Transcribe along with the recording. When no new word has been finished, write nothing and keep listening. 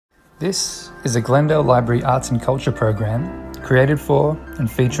This is a Glendale Library Arts and Culture program created for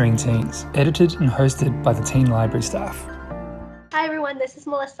and featuring teens, edited and hosted by the Teen Library staff. Hi everyone, this is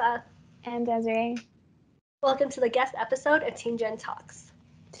Melissa and Desiree. Welcome to the guest episode of G.E.N Talks.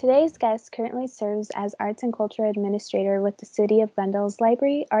 Today's guest currently serves as Arts and Culture Administrator with the City of Glendale's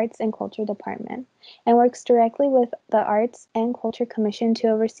Library Arts and Culture Department and works directly with the Arts and Culture Commission to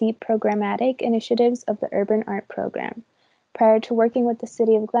oversee programmatic initiatives of the Urban Art Program. Prior to working with the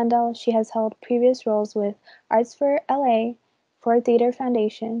City of Glendale, she has held previous roles with Arts for LA, Ford Theater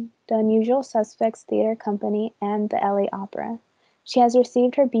Foundation, the Unusual Suspects Theater Company, and the LA Opera. She has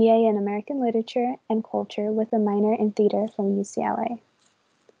received her BA in American Literature and Culture with a minor in theater from UCLA.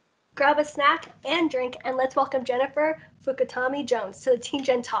 Grab a snack and drink, and let's welcome Jennifer Fukutami Jones to the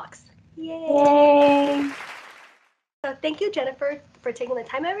G.E.N Talks. Yay! So thank you, Jennifer, for taking the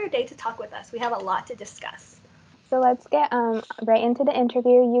time out of your day to talk with us. We have a lot to discuss. So let's get right into the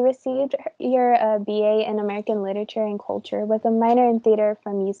interview. You received your BA in American Literature and Culture with a minor in theater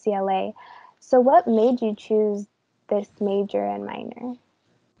from UCLA. So what made you choose this major and minor?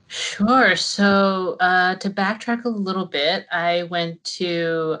 Sure. So to backtrack a little bit, I went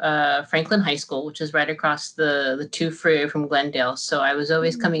to Franklin High School, which is right across the 2 freeway from Glendale. So I was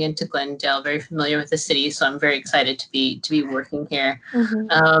always coming into Glendale, very familiar with the city. So I'm very excited to be working here.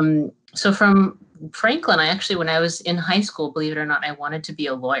 So from Franklin, when I was in high school, believe it or not, I wanted to be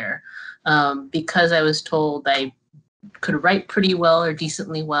a lawyer because I was told I could write pretty well or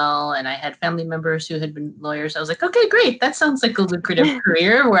decently well, and I had family members who had been lawyers. I was like, okay, great. That sounds like a lucrative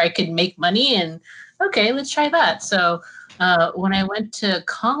career where I could make money, and okay, let's try that. So when I went to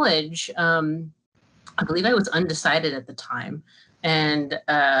college, I believe I was undecided at the time. And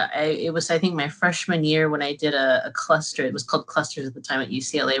it was, I think, my freshman year when I did a cluster. It was called Clusters at the time at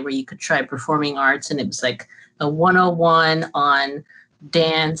UCLA, where you could try performing arts. And it was like a 101 on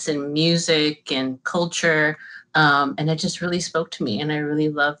dance and music and culture. And it just really spoke to me. And I really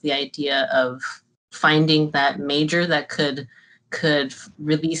loved the idea of finding that major that could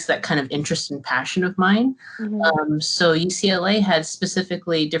release that kind of interest and passion of mine. So UCLA had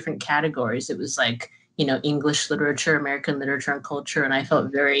specifically different categories. It was like, English literature, American literature and culture. And I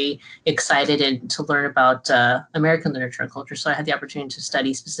felt very excited to learn about American literature and culture. So I had the opportunity to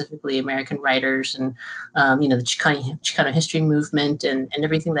study specifically American writers and, the Chicano history movement and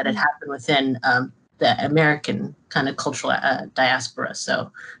everything that had happened within the American kind of cultural diaspora.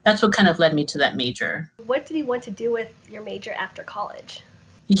 So that's what kind of led me to that major. What did you want to do with your major after college?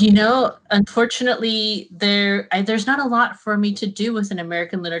 Unfortunately, there's not a lot for me to do with an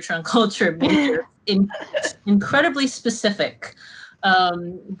American literature and culture major. Incredibly specific.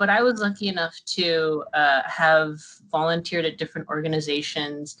 But I was lucky enough to have volunteered at different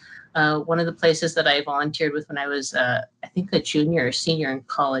organizations. One of the places that I volunteered with when I was, I think, a junior or senior in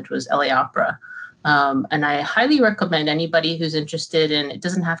college was LA Opera. And I highly recommend anybody who's interested in, it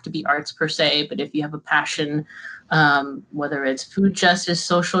doesn't have to be arts per se, but if you have a passion, whether it's food justice,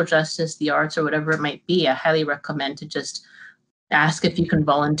 social justice, the arts, or whatever it might be, I highly recommend to just ask if you can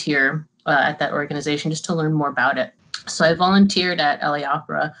volunteer at that organization just to learn more about it. So I volunteered at LA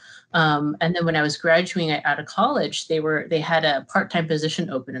Opera. And then when I was graduating out of college, they had a part-time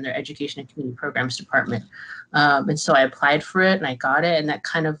position open in their education and community programs department. And so I applied for it and I got it. And that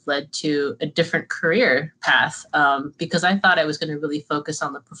kind of led to a different career path because I thought I was going to really focus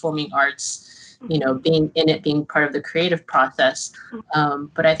on the performing arts, being in it, being part of the creative process.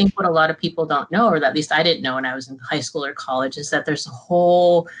 But I think what a lot of people don't know, or at least I didn't know when I was in high school or college, is that there's a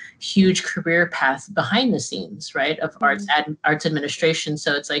whole huge career path behind the scenes, right, of arts administration.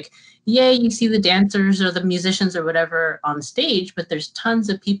 So it's like, yay, you see the dancers or the musicians or whatever on stage, but there's tons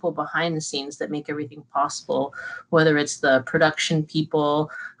of people behind the scenes that make everything possible, whether it's the production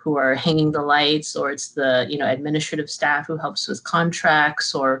people who are hanging the lights, or it's the, administrative staff who helps with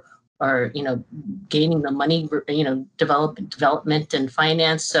contracts, or gaining the money, development and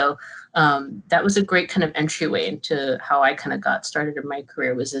finance. So that was a great kind of entryway into how I kind of got started in my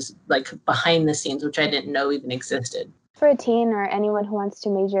career, was this like behind the scenes, which I didn't know even existed. For a teen or anyone who wants to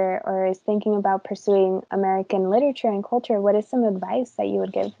major or is thinking about pursuing American literature and culture, what is some advice that you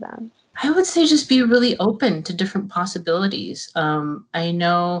would give them? I would say just be really open to different possibilities. I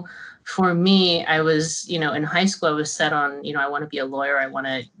know for me, I was, in high school, I was set on, I want to be a lawyer. I want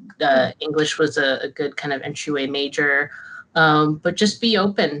to, English was a good kind of entryway major. But just be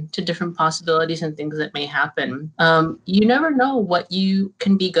open to different possibilities and things that may happen. You never know what you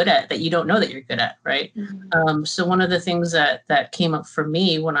can be good at that you don't know that you're good at, right? So one of the things that came up for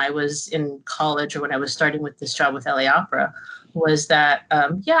me when I was in college or when I was starting with this job with LA Opera was that,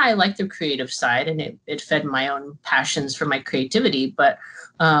 I like the creative side, and it fed my own passions for my creativity. But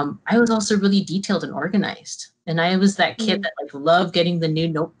I was also really detailed and organized. And I was that kid that like loved getting the new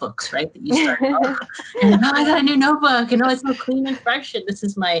notebooks, right? That you start off and I got a new notebook, and it's so clean and fresh. And this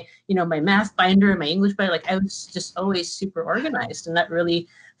is my, my math binder and my English binder. Like I was just always super organized, and that really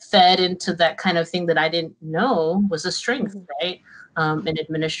fed into that kind of thing that I didn't know was a strength, right? In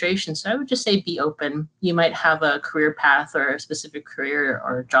administration. So I would just say be open. You might have a career path or a specific career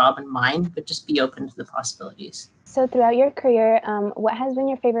or job in mind, but just be open to the possibilities. So throughout your career, what has been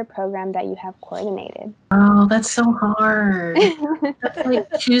your favorite program that you have coordinated? Oh, that's so hard. That's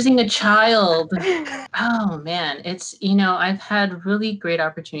like choosing a child. Oh man, it's, I've had really great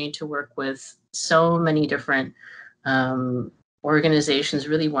opportunity to work with so many different organizations,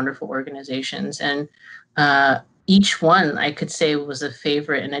 really wonderful organizations. And each one I could say was a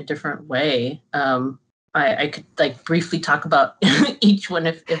favorite in a different way. I could like briefly talk about each one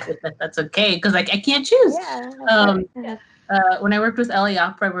if that's okay, because like I can't choose. When I worked with LA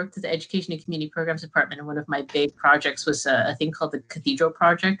Opera, I worked with the Education and Community Programs Department, and one of my big projects was a thing called the Cathedral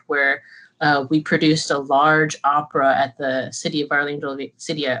Project, where we produced a large opera at the City of Our Lady of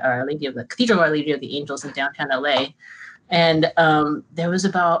the Cathedral of Our Lady of the Angels in downtown LA. And there was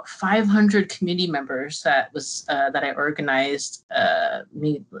about 500 community members that I organized,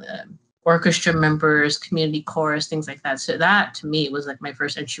 orchestra members, community chorus, things like that. So that to me was like my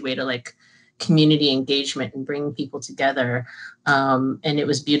first entryway to like community engagement and bringing people together. And it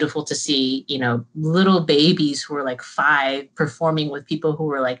was beautiful to see, little babies who were like 5 performing with people who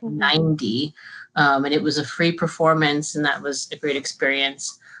were like 90. And it was a free performance, and that was a great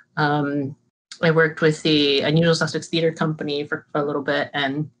experience. I worked with the Unusual Suspects Theater Company for a little bit,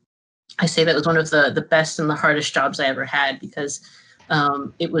 and I say that was one of the best and the hardest jobs I ever had, because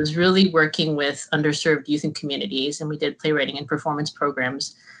it was really working with underserved youth and communities, and we did playwriting and performance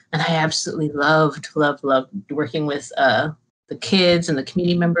programs. And I absolutely loved working with the kids and the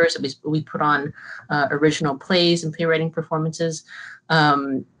community members. We put on original plays and playwriting performances.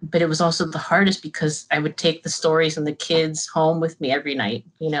 But it was also the hardest because I would take the stories and the kids home with me every night,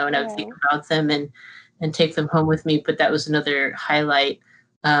 and I would think about them and take them home with me. But that was another highlight.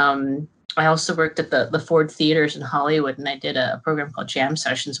 I also worked at the Ford Theaters in Hollywood, and I did a program called Jam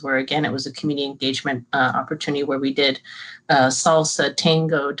Sessions, where again, it was a community engagement opportunity where we did salsa,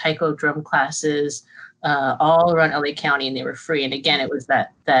 tango, taiko drum classes, all around LA County, and they were free. And again, it was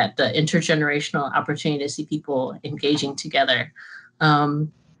that intergenerational opportunity to see people engaging together.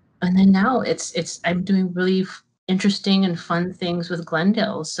 And then now I'm doing really interesting and fun things with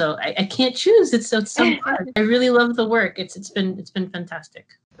Glendale. So I can't choose. It's so hard. I really love the work. It's been fantastic.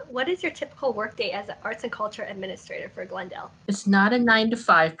 What is your typical workday as an arts and culture administrator for Glendale? It's not a 9 to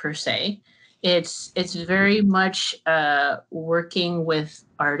 5 per se. It's very much working with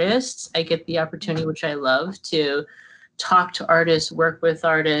artists. I get the opportunity, which I love, to talk to artists, work with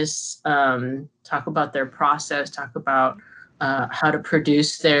artists, talk about their process, talk about how to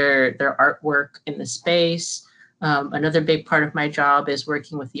produce their artwork in the space. Another big part of my job is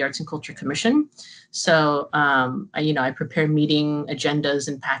working with the Arts and Culture Commission. So, I prepare meeting agendas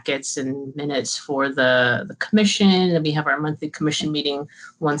and packets and minutes for the commission, and we have our monthly commission meeting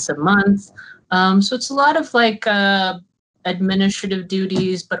once a month. So it's a lot of like administrative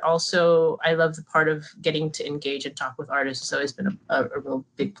duties, but also I love the part of getting to engage and talk with artists. It's always been a real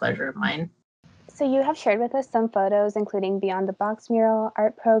big pleasure of mine. So you have shared with us some photos, including Beyond the Box mural,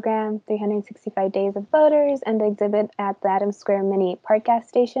 art program, 365 Days of Voters, and the exhibit at the Adams Square Mini Park gas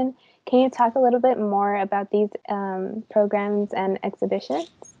station. Can you talk a little bit more about these programs and exhibitions?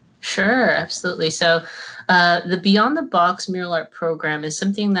 Sure, absolutely. So the Beyond the Box mural art program is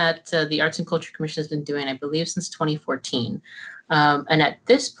something that the Arts and Culture Commission has been doing, I believe, since 2014. And at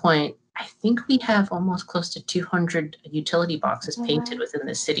this point, I think we have almost close to 200 utility boxes painted within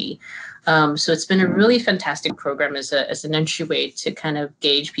the city. So it's been a really fantastic program as an entryway to kind of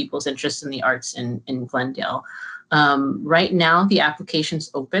gauge people's interest in the arts in Glendale. Right now, the application's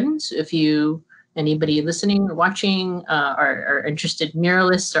open. So if anybody listening or watching are interested,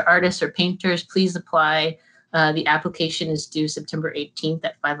 muralists or artists or painters, please apply. The application is due September 18th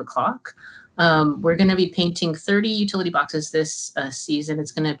at 5 o'clock. We're going to be painting 30 utility boxes this season.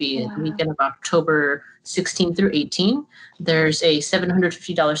 It's going to be the weekend of October 16 through 18. There's a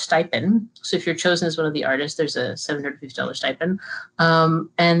 $750 stipend. So if you're chosen as one of the artists, there's a $750 stipend.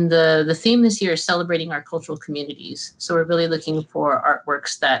 And the theme this year is celebrating our cultural communities. So we're really looking for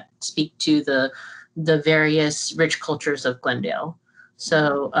artworks that speak to the various rich cultures of Glendale.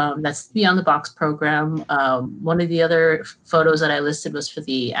 So that's the Beyond the Box program. One of the other photos that I listed was for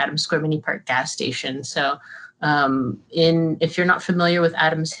the Adams Square Mini Park gas station. So If you're not familiar with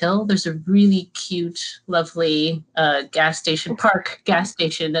Adams Hill, there's a really cute, lovely gas station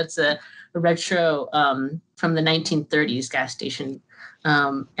that's a retro from the 1930s gas station.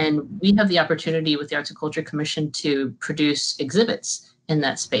 And we have the opportunity with the Arts and Culture Commission to produce exhibits in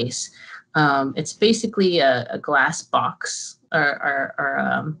that space. It's basically a glass box,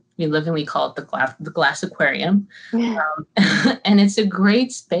 or we lovingly call it the glass aquarium. And it's a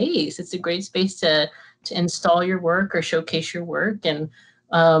great space. It's a great space to install your work or showcase your work. And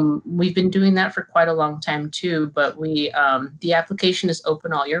we've been doing that for quite a long time too, but the application is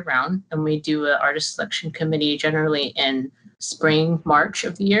open all year round, and we do an artist selection committee generally in spring, March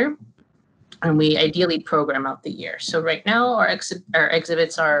of the year. And we ideally program out the year. So right now our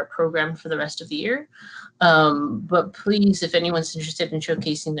exhibits are programmed for the rest of the year. But please, if anyone's interested in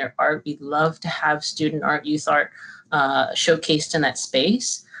showcasing their art, we'd love to have student art, youth art showcased in that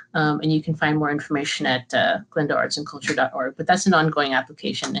space. And you can find more information at glendaleartsandculture.org. But that's an ongoing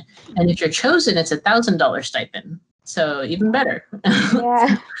application. And if you're chosen, it's $1,000 stipend. So even better.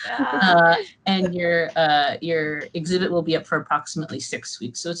 Yeah. And your exhibit will be up for approximately 6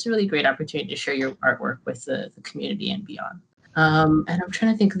 weeks. So it's a really great opportunity to share your artwork with the community and beyond. And I'm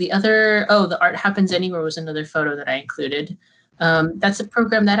trying to think of the other, the Art Happens Anywhere was another photo that I included. That's a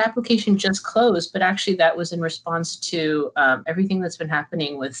program, that application just closed, but actually that was in response to everything that's been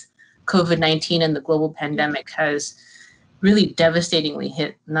happening with COVID-19, and the global pandemic has really devastatingly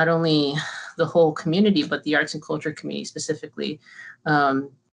hit not only the whole community, but the arts and culture community specifically.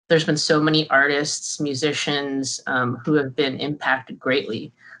 There's been so many artists, musicians who have been impacted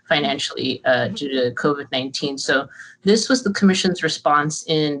greatly financially due to COVID-19. So this was the commission's response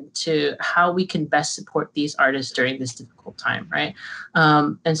into how we can best support these artists during this difficult time, right?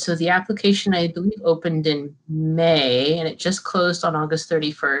 And so the application, I believe, opened in May, and it just closed on August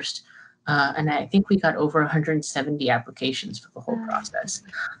 31st. And I think we got over 170 applications for the whole process.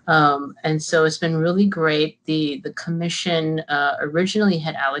 And so it's been really great. The commission originally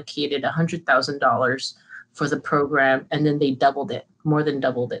had allocated $100,000 for the program, and then they more than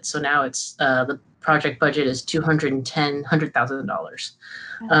doubled it. So now it's the project budget is $100,000.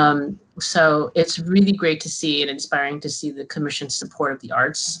 So it's really great to see and inspiring to see the commission's support of the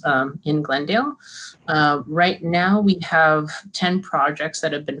arts in Glendale. Right now we have 10 projects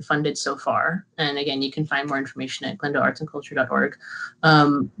that have been funded so far. And again, you can find more information at glendaleartsandculture.org.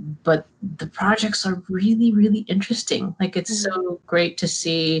 But the projects are really, really interesting. Like, it's so great to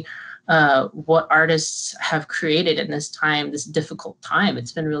see what artists have created in this time, this difficult time.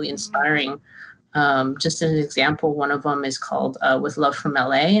 It's been really inspiring. Just as an example, one of them is called With Love from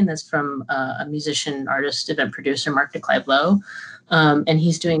LA, and that's from a musician, artist, event producer, Mark DeClive Lowe. And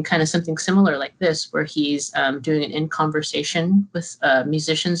he's doing kind of something similar like this, where he's doing an in-conversation with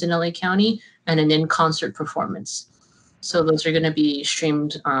musicians in LA County and an in-concert performance. So those are going to be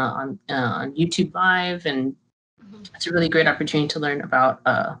streamed on YouTube Live, and it's a really great opportunity to learn about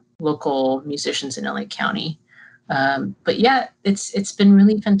local musicians in LA County. But yeah, it's been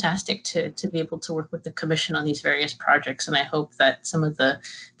really fantastic to be able to work with the commission on these various projects, and I hope that some of the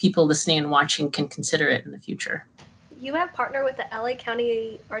people listening and watching can consider it in the future. You have partnered with the LA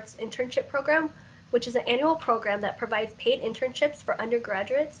County Arts Internship Program, which is an annual program that provides paid internships for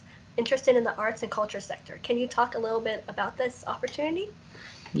undergraduates interested in the arts and culture sector. Can you talk a little bit about this opportunity?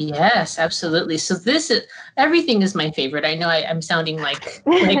 Yes, absolutely. So everything is my favorite. I know I'm sounding like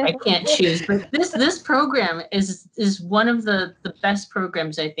I can't choose, but this program is one of the best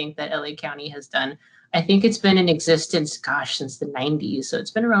programs I think that LA County has done. I think it's been in existence, since the 90s. So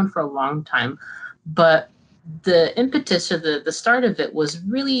it's been around for a long time. But the impetus, or the start of it, was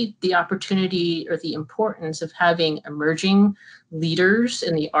really the opportunity or the importance of having emerging leaders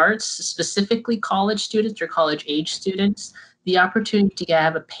in the arts, specifically college students or college age students, the opportunity to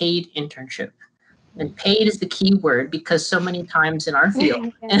have a paid internship. And paid is the key word, because so many times in our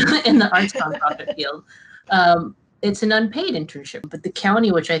field, in the arts nonprofit field, it's an unpaid internship. But the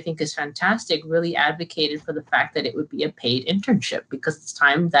county, which I think is fantastic, really advocated for the fact that it would be a paid internship, because it's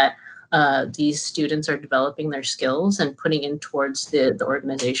time that these students are developing their skills and putting in towards the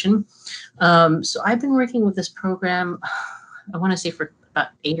organization. So I've been working with this program, I want to say for about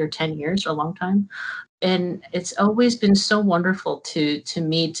 8 or 10 years, or a long time. And it's always been so wonderful to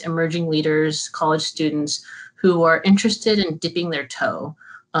meet emerging leaders, college students who are interested in dipping their toe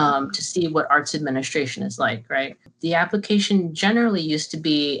to see what arts administration is like, right? The application generally used to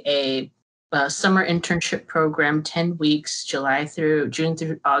be a summer internship program, 10 weeks, June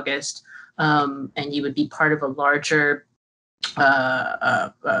through August, and you would be part of a larger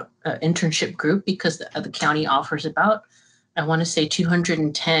internship group, because the county offers about I want to say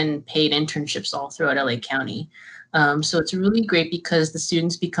 210 paid internships all throughout LA County. So it's really great because the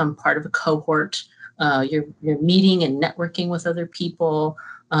students become part of a cohort. You're meeting and networking with other people.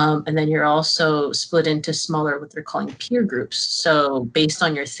 And then you're also split into smaller, what they're calling peer groups. So based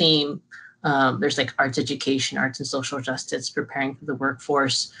on your theme, there's like arts education, arts and social justice, preparing for the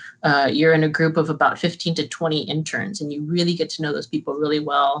workforce. You're in a group of about 15 to 20 interns, and you really get to know those people really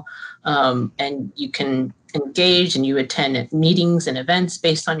well. And you can engage and you attend meetings and events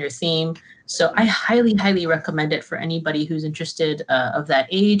based on your theme. So I highly, highly recommend it for anybody who's interested of that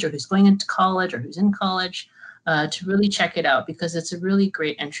age, or who's going into college, or who's in college, to really check it out, because it's a really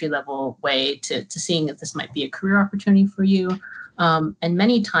great entry-level way to seeing if this might be a career opportunity for you. And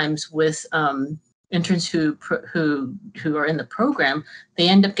many times with interns who are in the program, they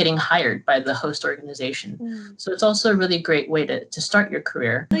end up getting hired by the host organization. So it's also a really great way to start your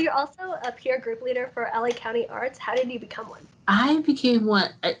career. So you're also a peer group leader for LA County Arts. How did you become one? I became one,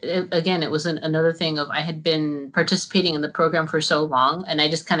 again, it was another thing of, I had been participating in the program for so long, and I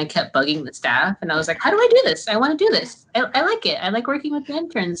just kind of kept bugging the staff, and I was like, how do I do this? I want to do this. I like it. I like working with the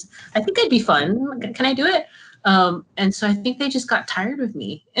interns. I think I'd be fun. Can I do it? And so I think they just got tired of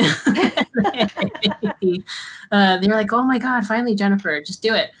me. They were like, oh my God, finally, Jennifer, just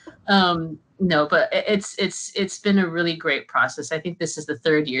do it. No, but it's been a really great process. I think this is the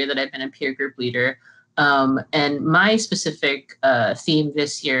third year that I've been a peer group leader. And my specific theme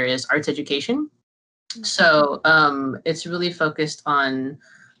this year is arts education. So it's really focused on,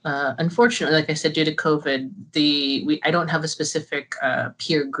 unfortunately, like I said, due to COVID, I don't have a specific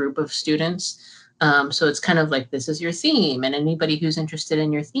peer group of students. So it's kind of like, this is your theme, and anybody who's interested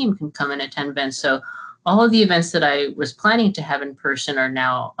in your theme can come and attend events. So all of the events that I was planning to have in person are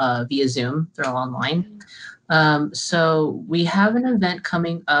now via Zoom. They're all online. So we have an event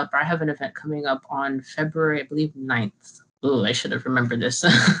coming up. I have an event coming up on February, I believe, 9th. Oh, I should have remembered this.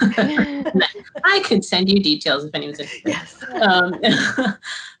 I could send you details if anyone's interested. Yes.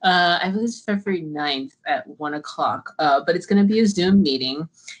 I believe it's February 9th at 1 o'clock, but it's going to be a Zoom meeting,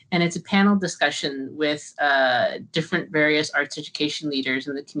 and it's a panel discussion with different various arts education leaders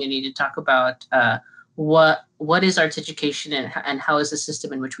in the community to talk about what is arts education, and how is the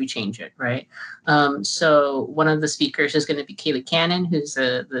system in which we change it, right? So one of the speakers is going to be Kaylee Cannon, who's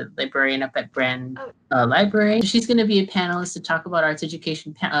the librarian up at Glendale Library. She's going to be a panelist to talk about arts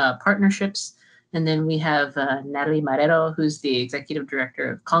education partnerships. And then we have Natalie Marrero, who's the executive director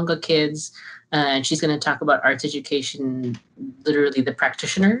of Conga Kids. And she's going to talk about arts education, literally the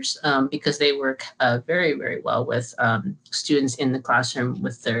practitioners, because they work very, very well with students in the classroom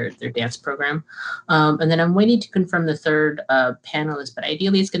with their dance program. And then I'm waiting to confirm the third panelist, but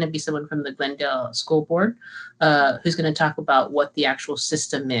ideally it's going to be someone from the Glendale School Board, who's going to talk about what the actual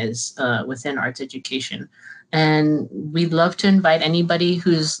system is within arts education. And we'd love to invite anybody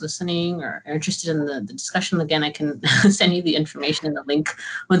who's listening or interested in the discussion. Again, I can send you the information and the link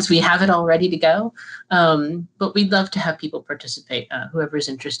once we have it all ready to go. But we'd love to have people participate, whoever's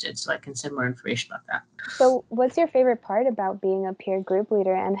interested, so I can send more information about that. So what's your favorite part about being a peer group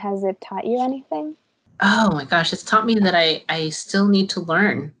leader, and has it taught you anything? Oh my gosh, it's taught me that I still need to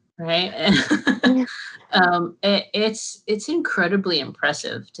learn, right? It's incredibly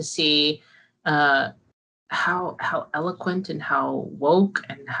impressive to see how eloquent and how woke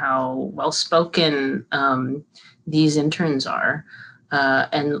and how well-spoken these interns are.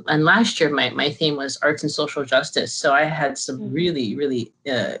 And last year, my theme was arts and social justice. So I had some really, really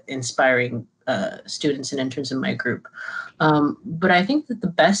inspiring students and interns in my group. But I think that the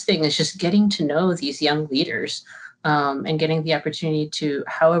best thing is just getting to know these young leaders, and getting the opportunity to,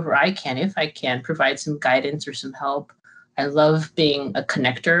 however I can, if I can, provide some guidance or some help. I love being a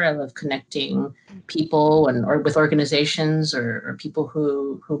connector. I love connecting people or with organizations or people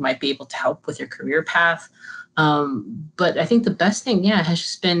who might be able to help with your career path. But I think the best thing, has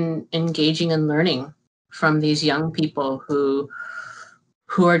just been engaging and learning from these young people who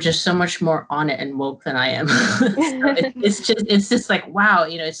are just so much more on it and woke than I am. So it's just like, wow,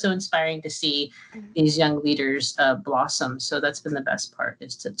 it's so inspiring to see these young leaders blossom. So that's been the best part,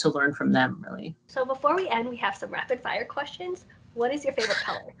 is to learn from them, really. So before we end, we have some rapid fire questions. What is your favorite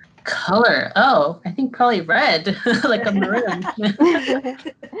color? Color? Oh, I think probably red, like a maroon.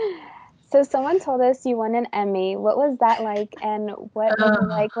 So someone told us you won an Emmy. What was that like, and what was it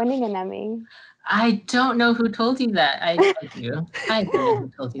like winning an Emmy? I don't know who told you that. I do. I don't know who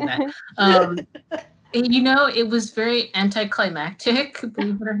told you that. It was very anticlimactic,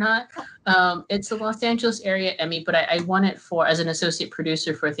 believe it or not. It's the Los Angeles area Emmy, but I won it as an associate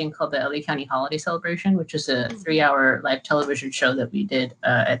producer for a thing called the LA County Holiday Celebration, which is a 3-hour live television show that we did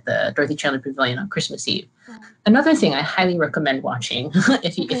at the Dorothy Chandler Pavilion on Christmas Eve. Another thing I highly recommend watching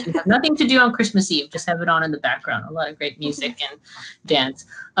if you have nothing to do on Christmas Eve, just have it on in the background. A lot of great music and dance.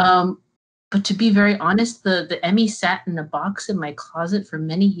 But to be very honest, the Emmy sat in a box in my closet for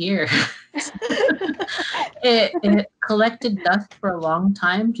many years. It collected dust for a long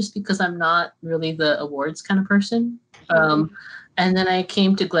time just because I'm not really the awards kind of person. And then I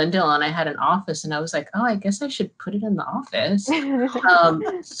came to Glendale and I had an office and I was like, oh, I guess I should put it in the office.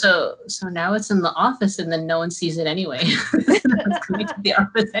 So now it's in the office and then no one sees it anyway. It's coming to the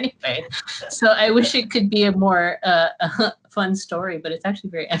office anyway. So I wish it could be a more fun story, but it's actually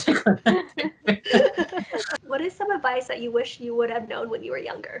very anticlimactic. What is some advice that you wish you would have known when you were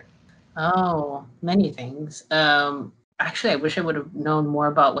younger? Oh, many things. Actually, I wish I would have known more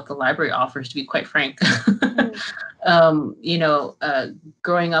about what the library offers, to be quite frank.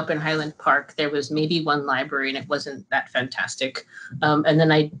 Growing up in Highland Park, there was maybe one library and it wasn't that fantastic. And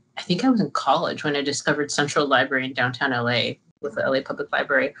then I think I was in college when I discovered Central Library in downtown LA with the LA Public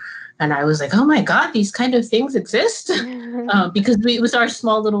Library. And I was like, oh my God, these kind of things exist. Because it was our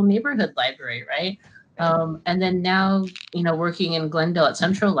small little neighborhood library, right? And then now, working in Glendale at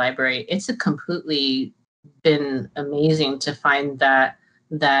Central Library, it's completely been amazing to find that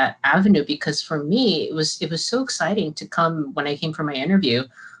avenue, because for me, it was so exciting to come when I came for my interview,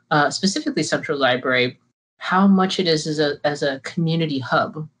 specifically Central Library, how much it is as a community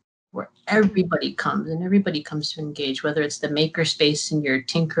hub where everybody comes to engage, whether it's the maker space and you're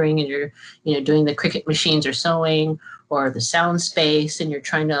tinkering and you're doing the Cricut machines or sewing, or the sound space and you're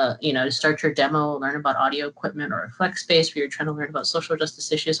trying to, to start your demo, learn about audio equipment, or a flex space where you're trying to learn about social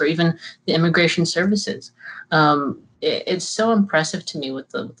justice issues, or even the immigration services. It's so impressive to me what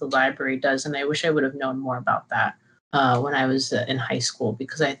the library does. And I wish I would have known more about that when I was in high school,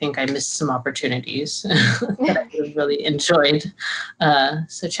 because I think I missed some opportunities that I would have really enjoyed.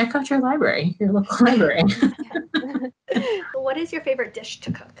 So check out your library, your local library. What is your favorite dish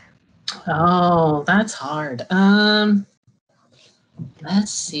to cook? Oh, that's hard.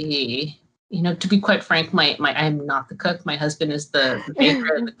 Let's see. To be quite frank, I'm not the cook. My husband is the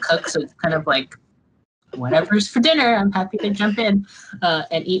baker, the cook. So it's kind of like whatever's for dinner. I'm happy to jump in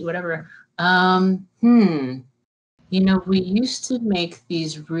and eat whatever. We used to make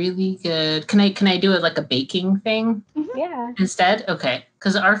these really good. Can I do it like a baking thing? Yeah. Instead? Okay.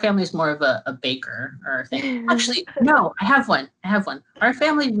 Because our family is more of a baker or a thing. Actually, no, I have one. Our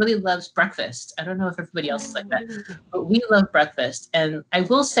family really loves breakfast. I don't know if everybody else is like that, but we love breakfast. And I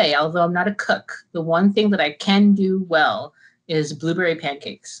will say, although I'm not a cook, the one thing that I can do well is blueberry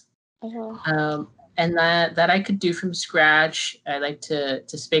pancakes. And that I could do from scratch. I like to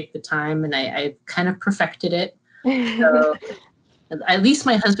spake the time, and I kind of perfected it. So at least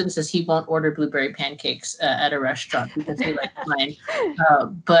my husband says he won't order blueberry pancakes at a restaurant because he likes mine.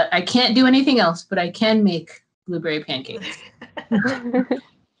 But I can't do anything else, but I can make blueberry pancakes. Who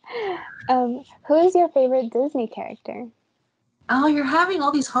is your favorite Disney character? Oh, you're having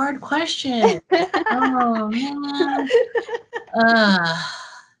all these hard questions. Oh, man.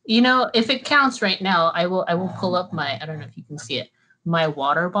 If it counts right now, I will pull up I don't know if you can see it, my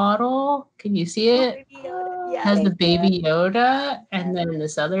water bottle. Can you see it? Has the Baby Yoda, and then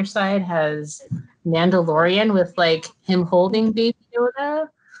this other side has Mandalorian with like him holding Baby Yoda.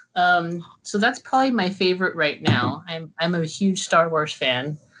 So that's probably my favorite right now. I'm a huge Star Wars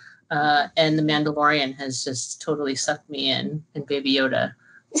fan, and the Mandalorian has just totally sucked me in, and Baby Yoda.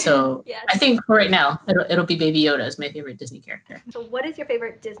 So yes. I think for right now it'll be Baby Yoda as my favorite Disney character. So what is your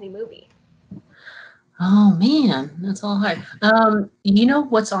favorite Disney movie? Oh man, that's all hard.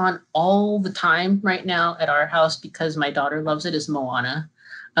 What's on all the time right now at our house, because my daughter loves it, is Moana.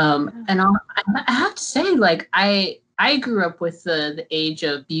 And I have to say, like, I grew up with the age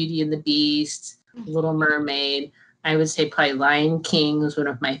of Beauty and the Beast, Little Mermaid. I would say probably Lion King was one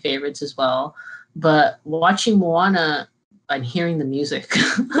of my favorites as well. But watching Moana and hearing the music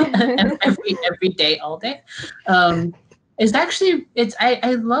every day, all day, is actually,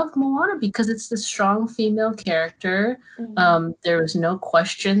 I love Moana because it's the strong female character. There was no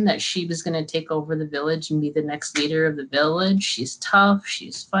question that she was going to take over the village and be the next leader of the village. She's tough.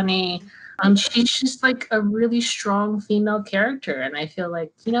 She's funny. She's just like a really strong female character. And I feel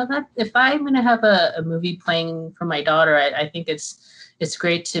like, that if I'm going to have a movie playing for my daughter, I think it's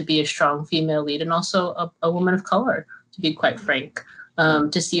great to be a strong female lead and also a woman of color, to be quite frank.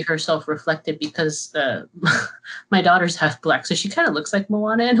 to see herself reflected, because my daughter's half black, so she kind of looks like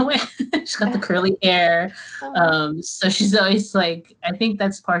Moana in a way. She's got the curly hair. So she's always like, I think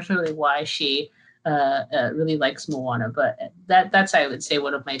that's partially why she really likes Moana, but that's, I would say,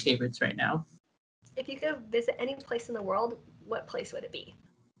 one of my favorites right now. If you could visit any place in the world, what place would it be?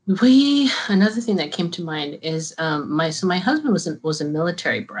 Another thing that came to mind is my husband was a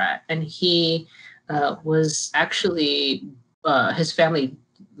military brat, and he was actually his family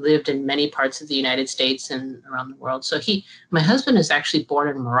lived in many parts of the United States and around the world. So my husband is actually born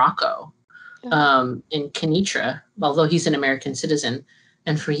in Morocco, in Kenitra, although he's an American citizen.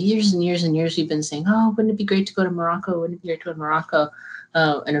 And for years and years and years, we've been saying, oh, wouldn't it be great to go to Morocco? Wouldn't it be great to go to Morocco?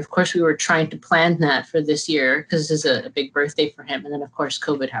 And of course, we were trying to plan that for this year because this is a big birthday for him. And then, of course,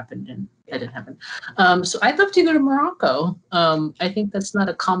 COVID happened and that didn't happen. So I'd love to go to Morocco. I think that's not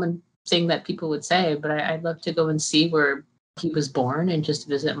a common thing that people would say, but I'd love to go and see where he was born and just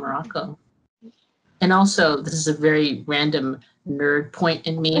visit Morocco. And also, this is a very random nerd point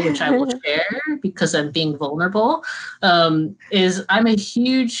in me, which I will share because I'm being vulnerable, is I'm a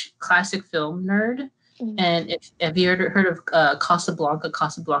huge classic film nerd. And have you heard of Casablanca?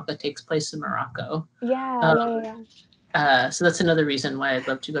 Casablanca takes place in Morocco. Yeah. So that's another reason why I'd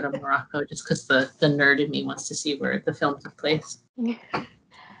love to go to Morocco, just because the nerd in me wants to see where the film took place.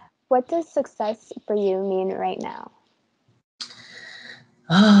 What does success for you mean right now?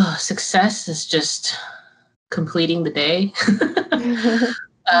 Oh, success is just completing the day.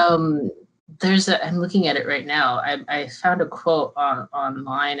 I'm looking at it right now. I found a quote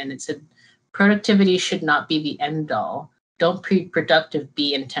online, and it said, productivity should not be the end all. Don't be productive,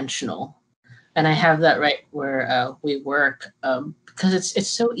 be intentional. And I have that right where we work, because it's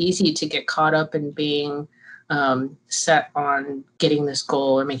so easy to get caught up in being set on getting this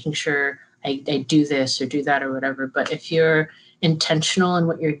goal or making sure I do this or do that or whatever. But if you're intentional in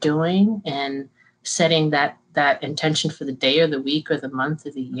what you're doing and setting that intention for the day or the week or the month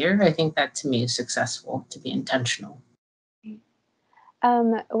or the year, I think that to me is successful, to be intentional.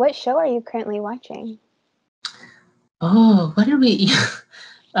 What show are you currently watching? Oh, what did we...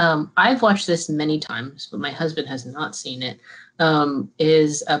 I've watched this many times, but my husband has not seen it.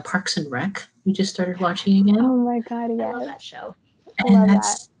 Is Parks and Rec. We just started watching again. Oh my God, yeah. I love that show. And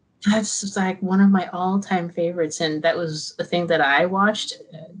that's like one of my all-time favorites. And that was a thing that I watched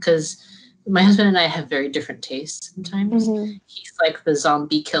because my husband and I have very different tastes sometimes. Mm-hmm. He's like the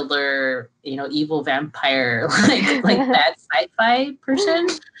zombie killer, evil vampire, like that sci-fi person.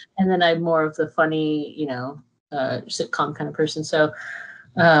 And then I'm more of the funny, sitcom kind of person. So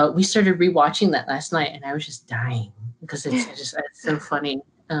we started rewatching that last night, and I was just dying because it's so funny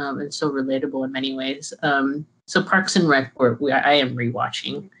and so relatable in many ways. So Parks and Rec, I am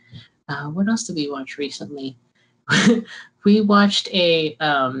rewatching. What else did we watch recently? We watched a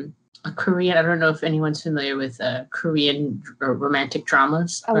Korean. I don't know if anyone's familiar with Korean romantic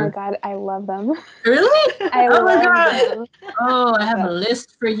dramas. Oh my God, I love them. Really? I love them. Oh, I have a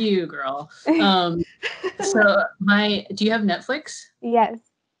list for you, girl. Do you have Netflix? Yes.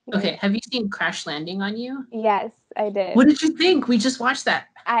 Okay. Have you seen Crash Landing on You? Yes, I did. What did you think? We just watched that.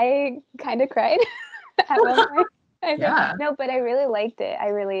 I kind of cried at one point. Yeah. No, but I really liked it. I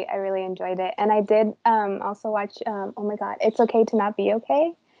really enjoyed it. And I did also watch, oh my God, It's Okay to Not Be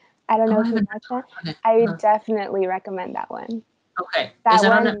Okay. I don't know if you watched that. Okay. I definitely recommend that one. Okay. Is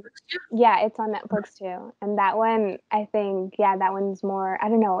that on Netflix too? Yeah, it's on Netflix too. And that one, I think, that one's more, I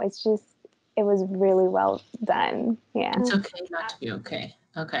don't know, it was really well done. Yeah. It's okay not to be okay.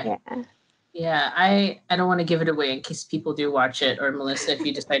 Okay. Yeah. Yeah, I don't want to give it away in case people do watch it, or Melissa, if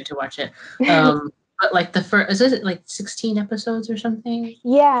you decide to watch it. But like the first, is it like 16 episodes or something?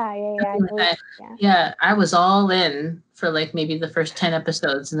 Yeah. Yeah, I was all in for like maybe the first 10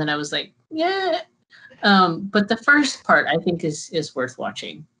 episodes, and then I was like, yeah. But the first part I think is worth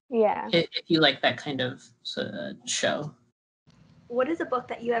watching. Yeah. If you like that kind of show. What is a book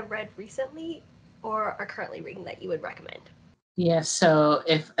that you have read recently or are currently reading that you would recommend? Yeah, so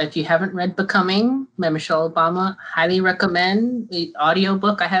if you haven't read Becoming by Michelle Obama, highly recommend. The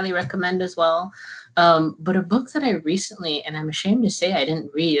audiobook I highly recommend as well. But a book that I recently, and I'm ashamed to say I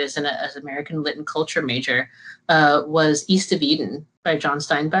didn't read as an American Lit and Culture major, was East of Eden by John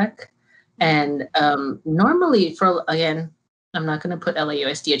Steinbeck. And normally again, I'm not going to put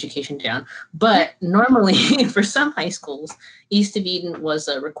LAUSD education down, but normally for some high schools, East of Eden was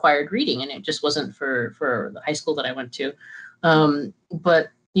a required reading, and it just wasn't for the high school that I went to.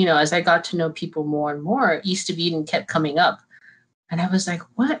 But, as I got to know people more and more, East of Eden kept coming up. And I was like,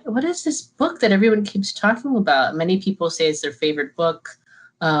 what is this book that everyone keeps talking about? Many people say it's their favorite book.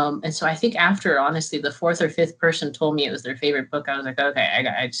 And so I think after, honestly, the fourth or fifth person told me it was their favorite book, I was like, okay,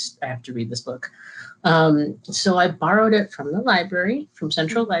 I have to read this book. So I borrowed it from the library, from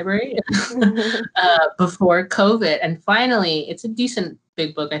Central Library, before COVID. And finally, it's a decent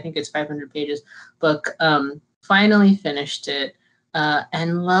big book. I think it's 500 pages book. Finally finished it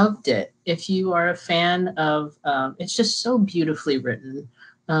and loved it. If you are a fan of, it's just so beautifully written.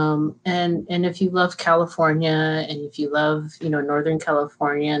 And if you love California and if you love, Northern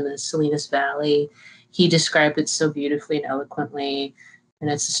California and the Salinas Valley, he described it so beautifully and eloquently. And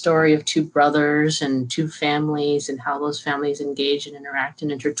it's a story of two brothers and two families and how those families engage and interact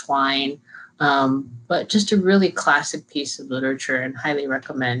and intertwine. But just a really classic piece of literature, and highly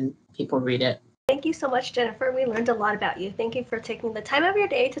recommend people read it. Thank you so much, Jennifer. We learned a lot about you. Thank you for taking the time of your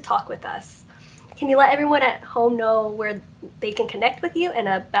day to talk with us. Can you let everyone at home know where they can connect with you and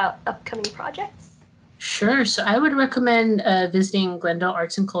about upcoming projects? Sure. So I would recommend visiting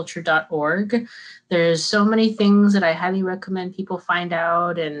GlendaleArtsAndCulture.org. There's so many things that I highly recommend people find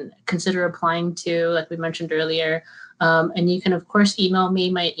out and consider applying to, like we mentioned earlier. And you can, of course, email me.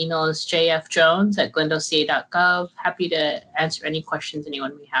 My email is jfjones@glendaleca.gov. Happy to answer any questions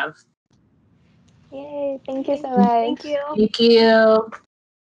anyone may have. Yay, thank you so much. Thank you. Thank you.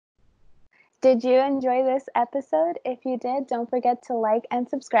 Did you enjoy this episode? If you did, don't forget to like and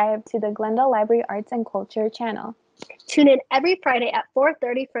subscribe to the Glendale Library Arts and Culture channel. Tune in every Friday at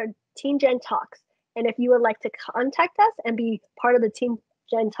 4:30 for Teen Gen Talks. And if you would like to contact us and be part of the Teen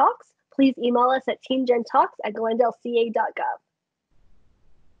Gen Talks, please email us at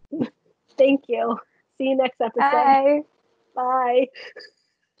teengentalks@glendaleca.gov. Thank you. See you next episode. Bye. Bye.